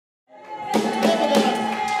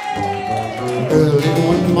Early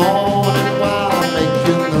one morning while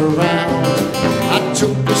making the rounds, I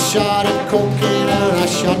took a shot at cocaine and I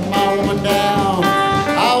shot my woman down.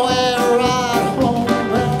 I went right home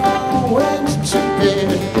and I went to bed.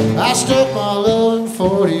 I stuck my loving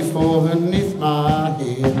 44 beneath my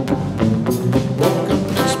head. Woke up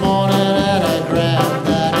next morning and I grabbed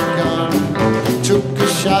that gun, took a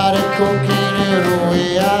shot at cocaine and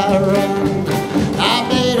away I run. I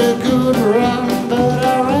made a good run, but I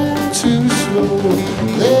ran too slow.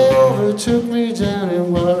 They overtook me down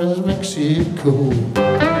in Juarez, Mexico.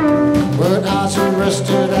 When I was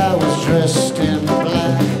arrested, I was dressed in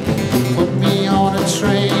black. Put me on a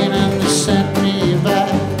train and they sent me back.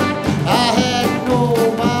 I had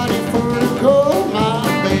nobody for to go my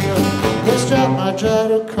bail. They strapped my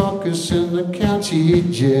dried carcass in the county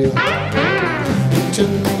jail. Into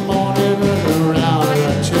the morning and around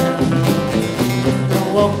at 10, I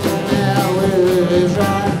walked the man with his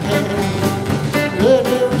right hand. Let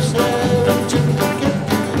him say to the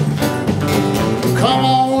come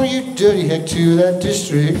on, you dirty heck, to that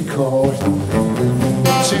district court.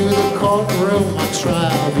 To the courtroom my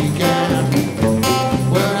trial began.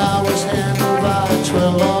 When I was handled by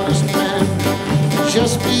 12 honest men,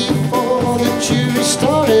 just before the jury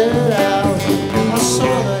started out, I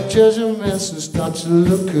saw that judge a mess and start to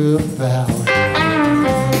look about.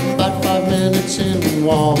 About 5 minutes in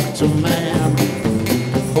walked a man,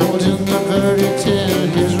 holding the verdict in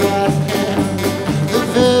his right hand. The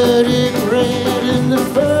verdict read in the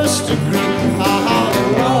first degree. I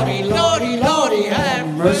hollered, Lordy, Lordy, Lordy, have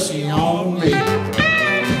mercy on me.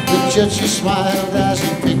 The judge, he smiled as he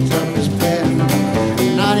picked up his pen.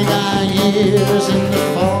 99 years in the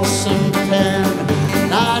Folsom pen,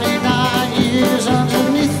 99 years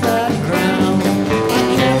underneath that ground. I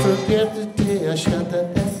can't forget the day I shot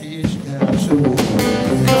that atheist down. So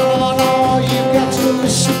come on, all you got to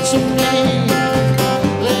listen to me.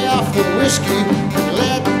 Lay off the whiskey,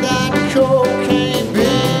 let that cocaine be.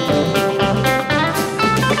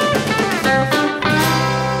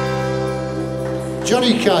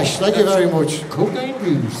 Johnny Cash, thank you very much. Cocaine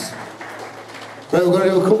blues. Right, we're going to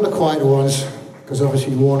do a couple of quiet ones, because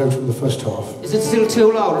obviously you worn out from the first half. Is it still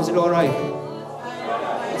too loud? Is it all right?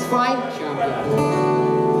 It's fine.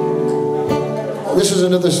 This is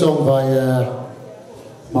another song by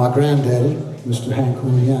my granddaddy, Mr. Hank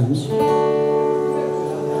Williams.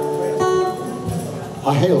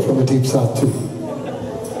 I hail from the deep south too.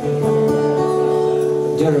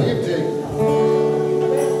 Jerry.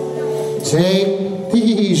 Take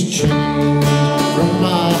these chains from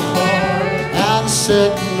my heart and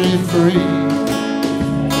set me free.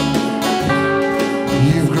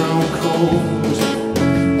 You've grown cold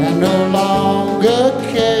and no longer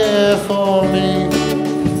care for me.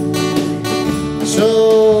 So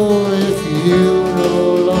if you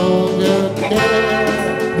no longer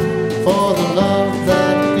care for the love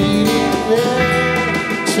that beating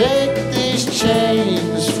there, take these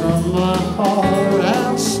chains from my heart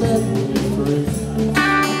and set me free.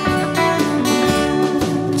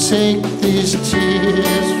 Take these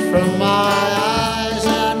tears from my eyes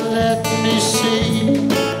and let me see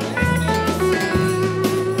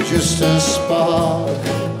just a spark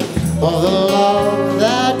of the love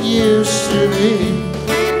that used to be.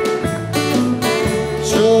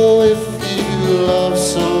 So if you love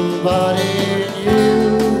somebody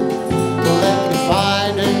new, let me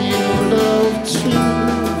find a new love too.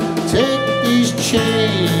 Take these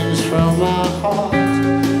chains from my heart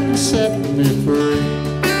and set me free.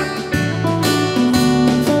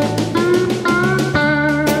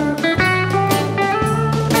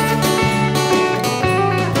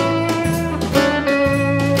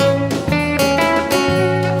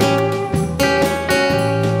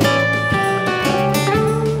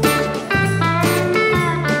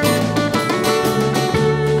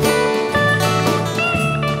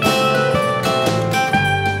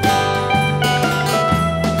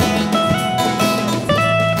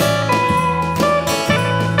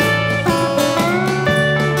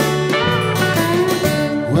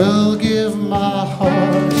 Well, give my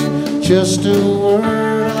heart just a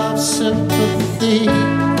word of sympathy.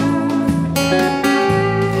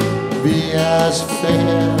 Be as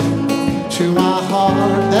fair to my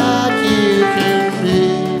heart that you can be.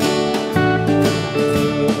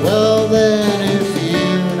 Well then, if you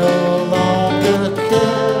no longer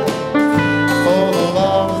care for the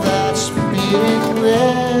love that's beating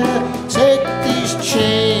there, take these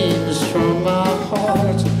chains from my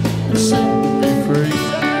heart and set me free.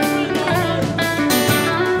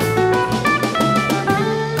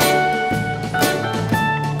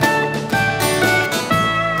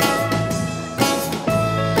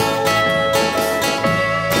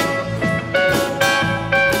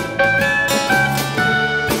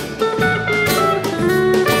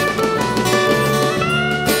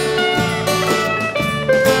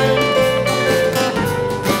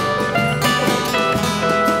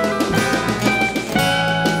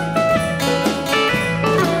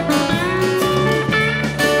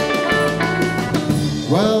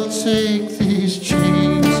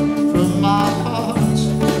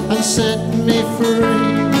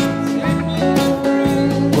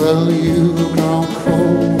 Well, you've grown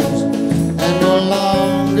cold and no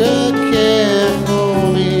longer care for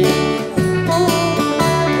me.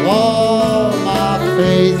 All my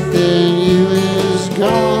faith in you is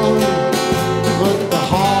gone, but the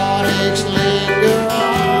heartaches linger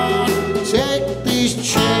on. Take these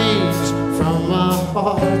chains from my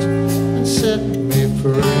heart and set me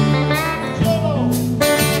free.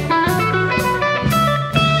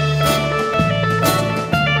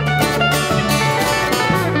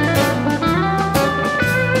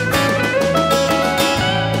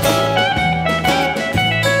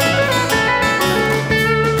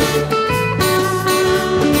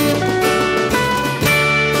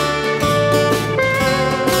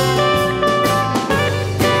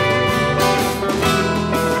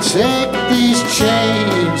 Take these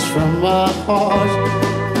chains from my heart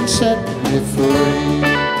and set me free.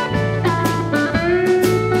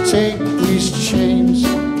 Take these chains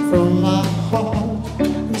from my heart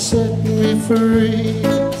and set me free.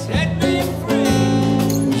 Set me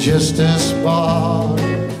free. Just a spark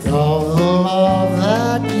of the love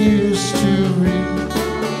that used to reach.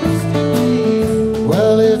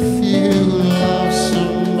 Well, if you love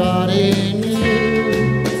somebody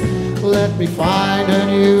new, let me find a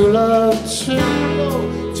new love too.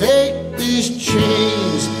 Take these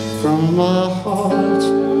chains from my heart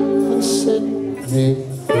and set me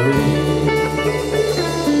free.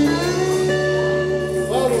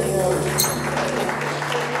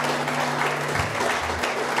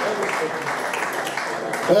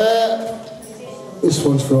 This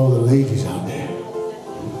one's for all the ladies out there.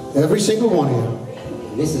 Every single one of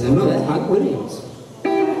you. This is another Hank Williams.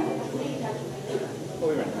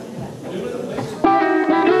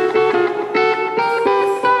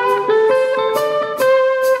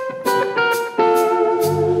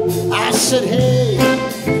 I said, hey,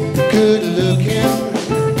 good looking,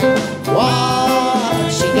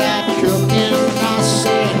 what you got cooking? I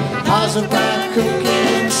said, how's about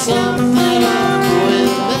cooking something up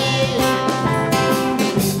with me?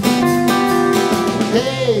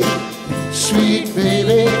 Hey, sweet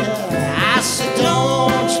baby, I said,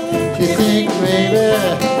 don't you think maybe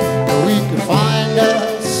we could find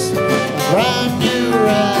us a brand new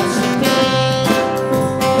recipe?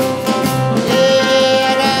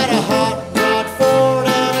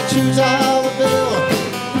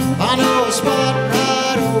 I know a spot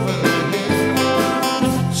right over the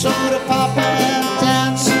hill. Soda pop and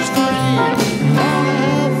dancing's free. Wanna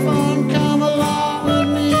have fun? Come along with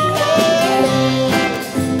me. Hey,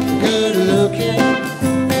 good looking,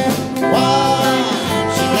 what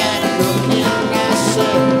you got cooking? I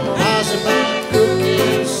said, how's about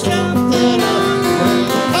cooking something up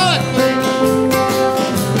with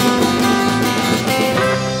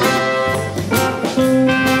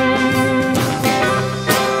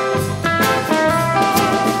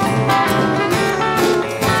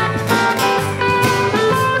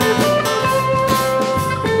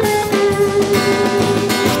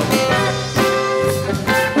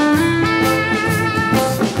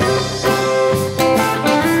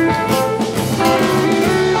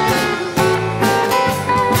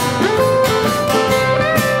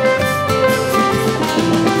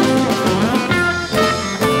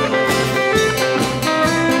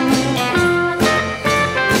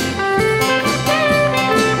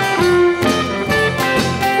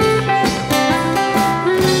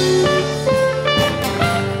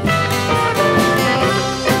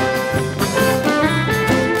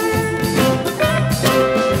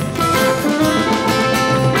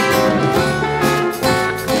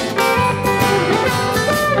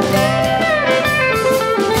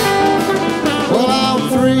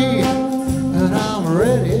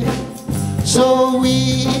so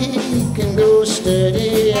we can go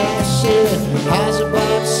steady. I said, how's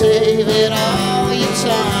about saving all your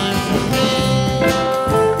time for me?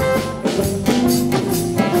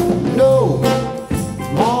 No,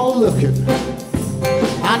 I'm all looking.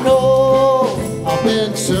 I know I've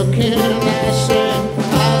been tooken. I said,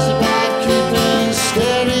 how's about keeping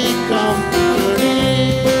steady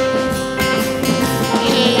company?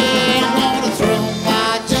 Yeah, I'm gonna throw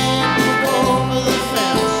my damn over the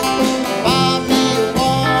fence. Buy me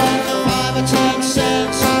one for 5 or 10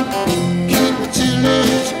 cents. Keep it till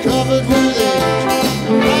it's covered with age.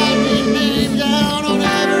 Write your name down on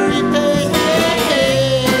every page.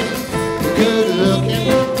 Good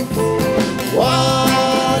looking,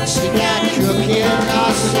 what you got cooking?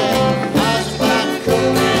 I said, how's about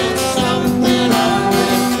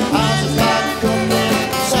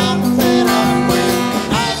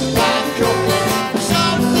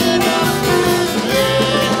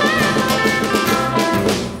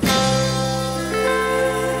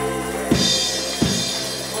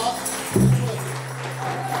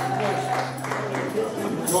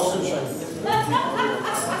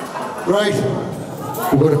Right,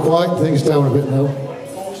 we're going to quiet things down a bit now.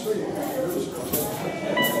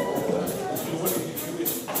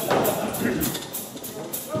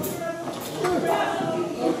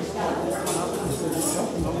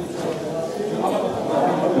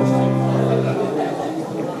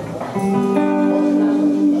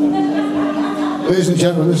 Ladies and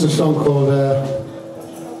gentlemen, this is a song called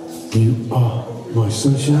You Are My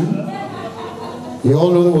Sunshine. You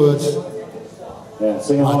all know the words. Yeah,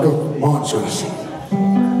 sing along. Martin's going to sing.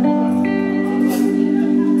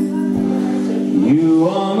 You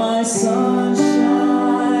are my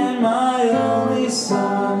sunshine, my only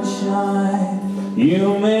sunshine.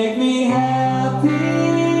 You make me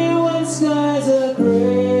happy when skies are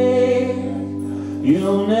gray.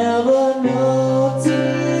 You'll never know,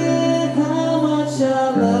 dear, how much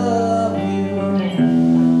I love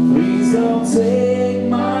you. Please don't take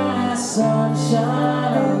my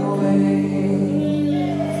sunshine away.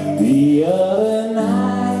 The other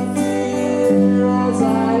night, dear, as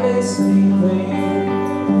I lay sleeping,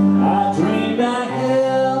 I dreamed I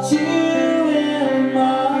held you in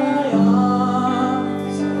my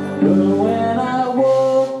arms. But when I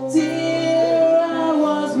woke, dear, I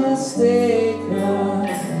was mistaken,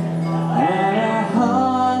 and I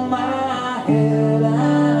hung my head and I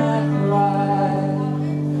cried.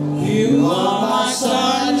 You are my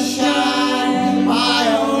sunshine, my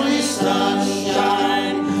only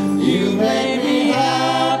sunshine. You make me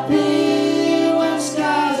happy when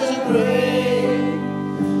skies are gray.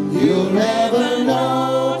 You'll never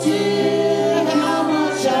know, dear, how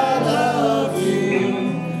much I love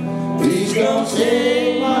you. Please don't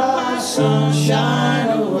take my sunshine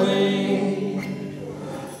away.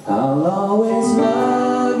 I'll always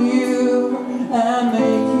love you and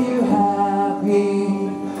make you happy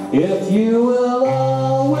if you will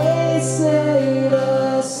always say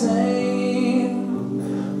the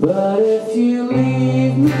same. But if you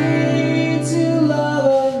leave me to love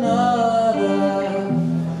another,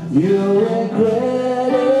 you'll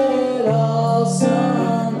regret it all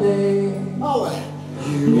someday.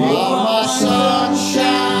 You are my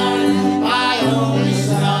sunshine, my only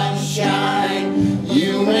sunshine.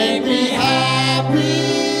 You make me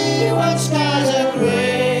happy when skies are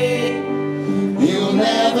gray. You'll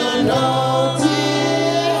never know,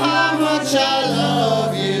 dear, how much I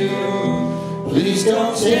love you. Please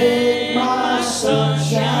don't take my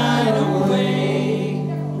sunshine away.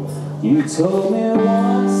 You told me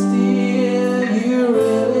once, dear, you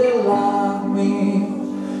really loved me,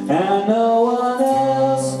 and no one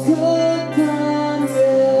else could come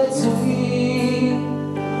between.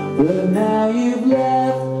 But now you've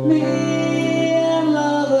left me and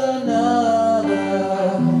love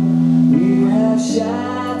another. You have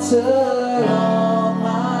shattered all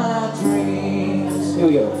my dreams. Here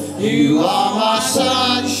we go. You are my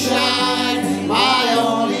sunshine, my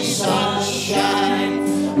only sunshine.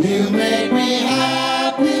 You make me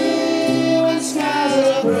happy when skies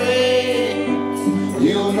are gray.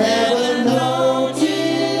 You'll never know,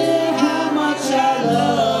 dear, how much I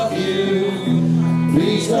love you.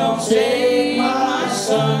 Please don't take my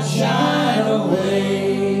sunshine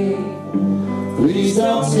away. Please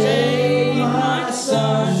don't take my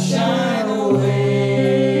sunshine away.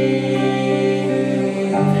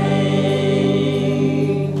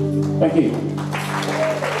 Thank you.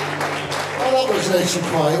 Oh, that was nice and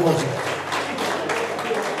quiet, wasn't it?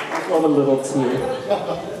 Got a little tear.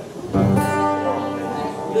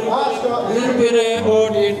 A little bit of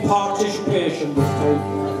audience participation this time.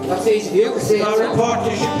 That's easy for you to say. Our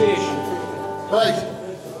participation. Right,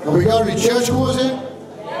 have we got any churchgoers in?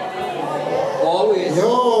 Always.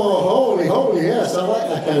 Oh, holy, yes, I like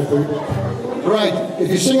that kind of people. Right, if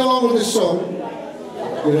you sing along with this song,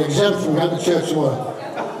 you're exempt from going to church tomorrow.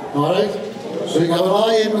 Alright? So you can have an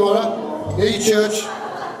eye in tomorrow, in church,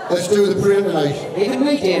 let's do the prayer tonight. Even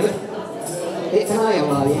me, David. It's an eye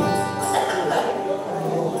on you.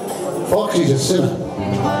 Foxy's a sinner.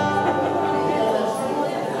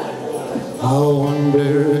 I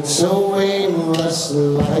wonder, it's so aimless,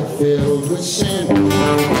 life filled with sin. I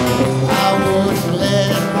wouldn't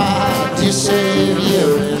let my dear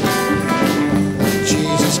Savior in.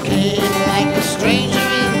 Jesus came like a stranger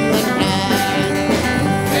in the night.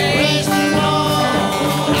 Praise the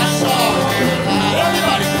Lord, I saw the light.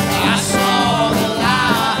 Everybody, I saw the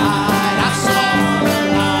light, I saw the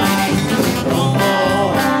light. No more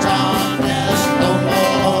darkness, no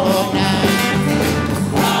more night.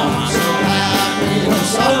 I'm so happy, I'm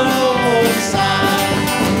so excited.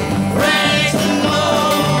 Praise the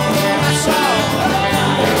Lord, I saw the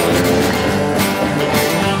light.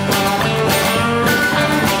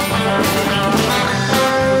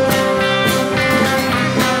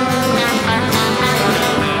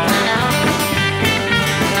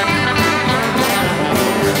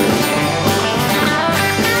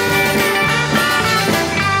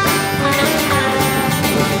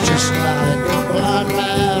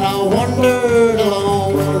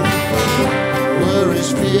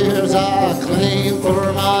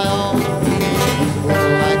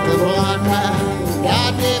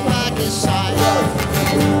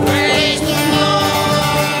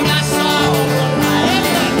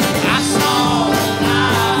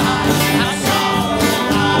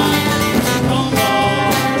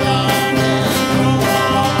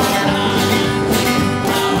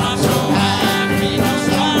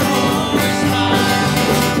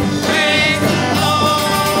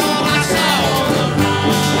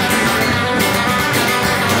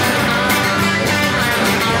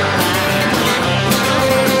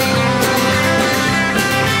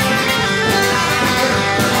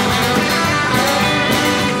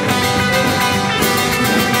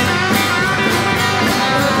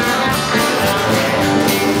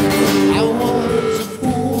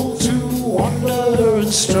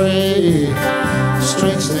 say,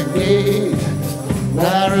 straight's the gate,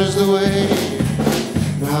 narrow is the way.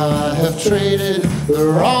 Now I have traded the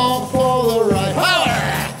wrong for the right.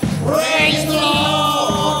 Power! Praise the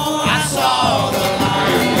Lord! I saw the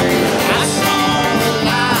light. I saw the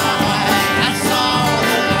light. I saw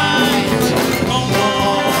the light. No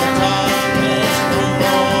more darkness, no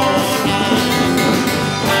more night.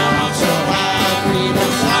 Now I'm so happy, the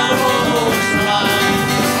sorrow is mine.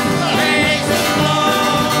 Praise the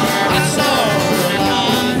Lord! I saw the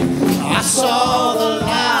light. I saw the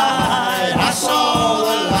light. I saw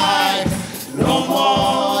the light. No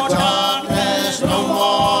more darkness, no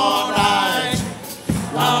more night.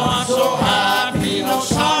 Now I'm so happy, no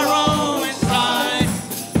sorrow inside.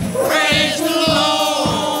 Praise the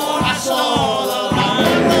Lord, I saw the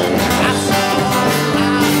light. I saw the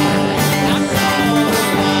light. I saw the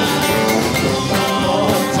light. No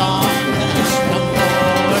more darkness, no more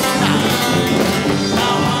night.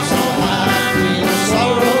 Now I'm so happy, no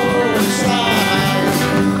sorrow inside.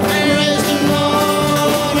 Praise the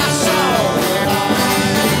Lord, I saw the light.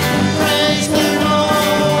 Praise the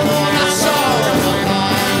Lord, I saw the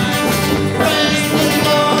light. Praise the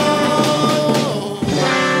Lord.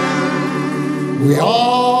 We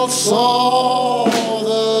all saw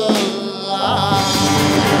the light.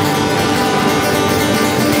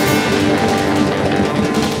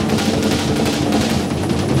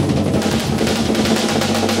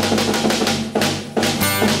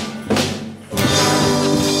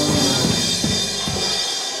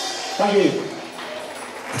 Thank you.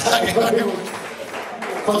 Thank you very much.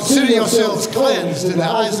 Consider yourselves cleansed in the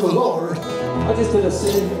eyes of the Lord. I just did a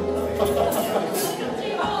sin.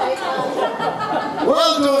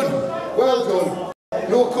 Well done, well done.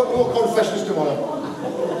 No confessions tomorrow.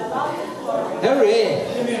 Hooray!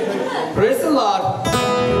 Praise the Lord.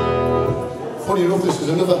 Funny enough, this is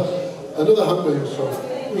another Hillbilly song.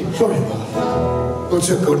 Sorry about that. But it's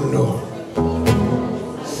a good no.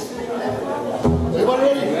 Everyone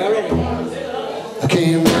ready? We're ready. I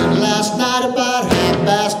came in last night about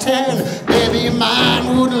 10:30. Baby, your mind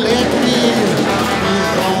wouldn't let me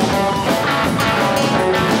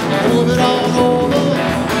move it on over.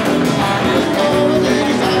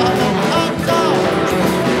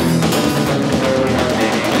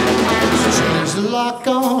 Change the lock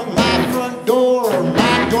on my front door.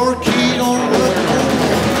 My door key don't work no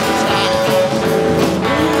more. Slide it on over.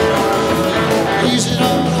 Ease it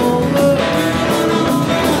on over.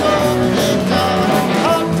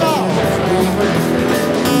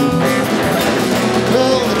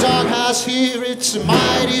 Well, the doghouse here, it's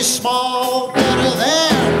mighty small, better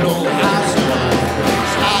than no house at all.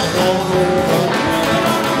 Slide it on over,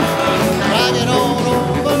 drag it on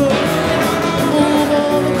over, move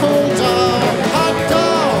on the cold dog, hot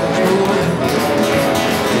dog,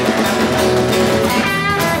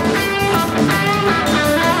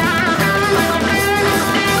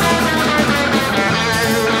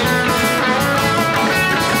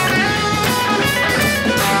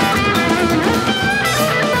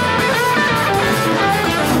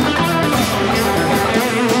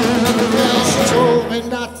 Well, she told me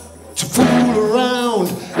not to fool around.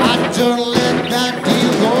 I don't let that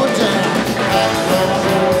deal go down.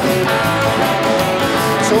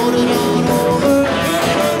 Told it on over.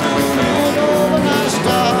 Move over, nice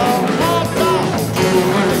dog, hot dog.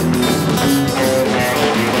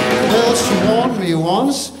 Well, she warned me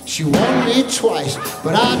once, she warned me twice,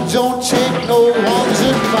 but I don't take no one's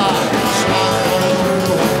advice.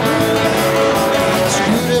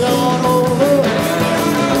 Scoot it on over.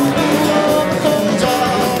 Cold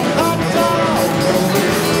dog, hot dog.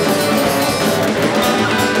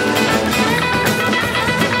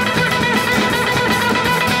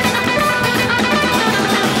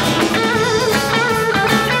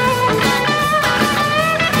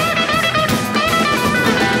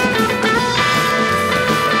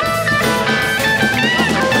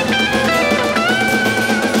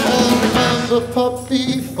 Remember, puppy,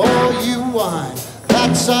 before you whine,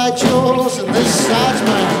 that side's yours and this side's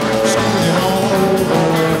mine. Scoot it on over,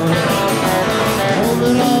 move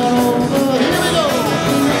it on over. Here we go.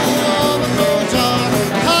 Over, cold dog,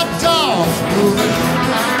 hot dog. Move it.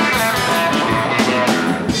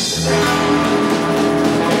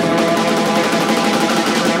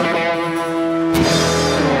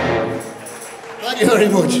 Thank you very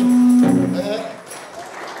much.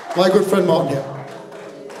 My good friend Martin here.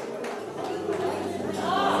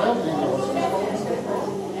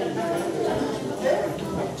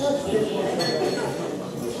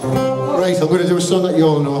 Right, I'm going to do a song that you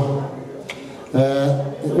all know.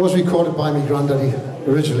 It was recorded by my granddaddy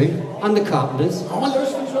originally. And the Carpenters. I want to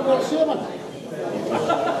listen to what I've got to say, man.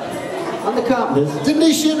 On the carpenters. Didn't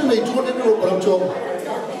he say to me, don't interrupt what I'm talking?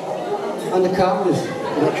 On the carpenters.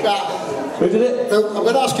 Who did it? Now, I'm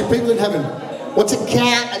going to ask you people in heaven, what's a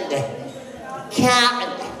carpenter?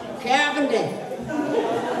 Carpenter. Carpenter.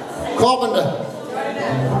 Carpenter.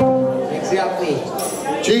 Exactly.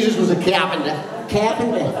 Jesus was a carpenter.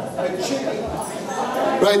 Carpenter.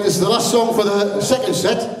 Right, this is the last song for the second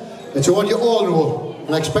set. It's a one you all know,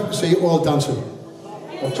 and I expect to see you all dancing.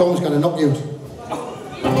 Well, Tom's going to knock you out.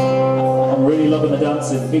 I'm really loving the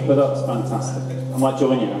dancing. Keep it up, it's fantastic. I might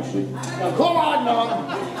join you actually. Now, come on, man.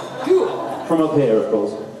 From up here, of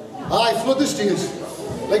course. Aye, flood the stage.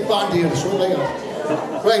 Like Band-Aid, so like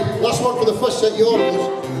that. Right, last one for the first set, you all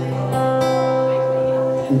know.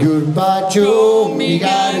 Goodbye, Joe, me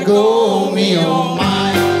gotta go, me oh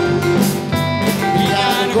my. Me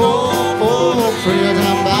gotta go for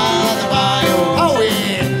freedom by the bio. Oh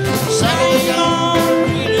yeah, Saturday gone,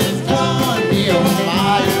 freedom's done, me oh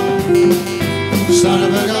my. Son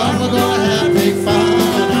of a gun, we're gonna have big fun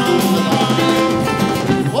on the line.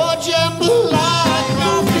 Oh, jambalaya,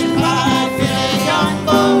 crawfish pie, filet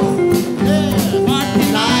gumbo. Yeah, but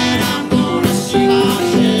tonight I'm gonna see my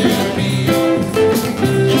Sherry.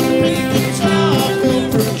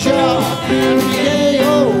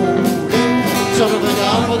 Son of a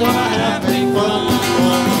gun, we're gonna have big fun.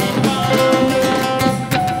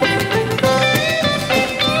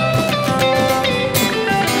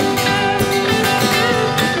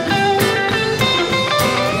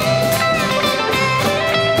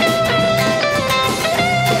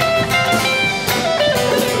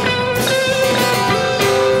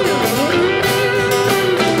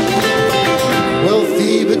 Well,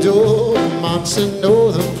 Thibodeau, Monsanto,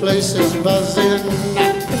 the place is buzzing.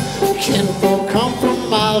 Kinfolk come from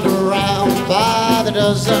miles around by the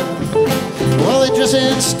dozen. Well, they dress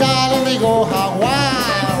in style and they go how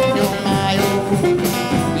wild, oh my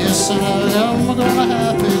oh. Yes, son of a gun, we're gonna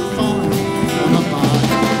have big fun on the line.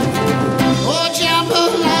 Oh,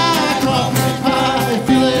 jambalaya, crawfish pie,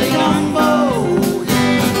 filet gumbo.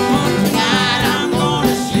 Yeah, tonight I'm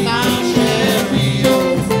gonna see my Sherry-o.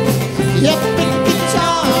 Yep, pick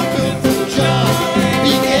guitar, good for the job,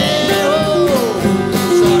 big hero.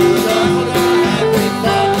 Son of a gun, we're gonna have big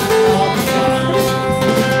fun all the time.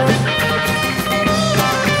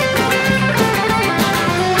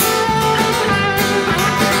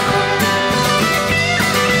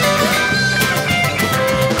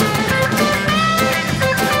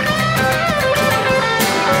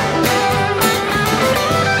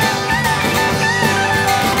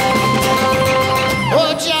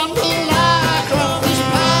 Oh, jambalaya, crawfish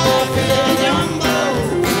pie, filet gumbo.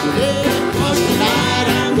 Yeah, 'cause tonight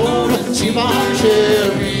I'm gonna see my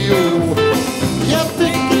Sherry-o. Yeah,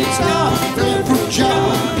 big guitar, good for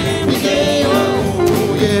job, big A-O.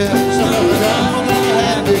 Yeah, son of a gun, we're gonna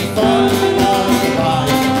have big fun all the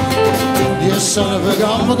time. Yes, son of a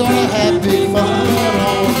gun, we're gonna have big fun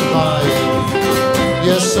all the time.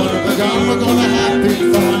 Yes, son of a gun, we're gonna have big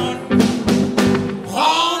fun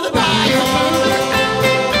on the bayou.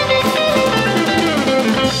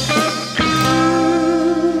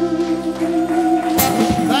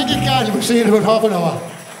 Thank you, guys. We'll see you in about half an hour.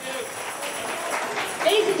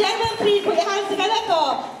 Ladies and gentlemen, please put your hands together for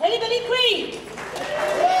Hillbilly Creek.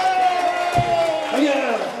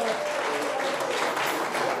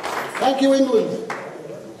 Thank you, England.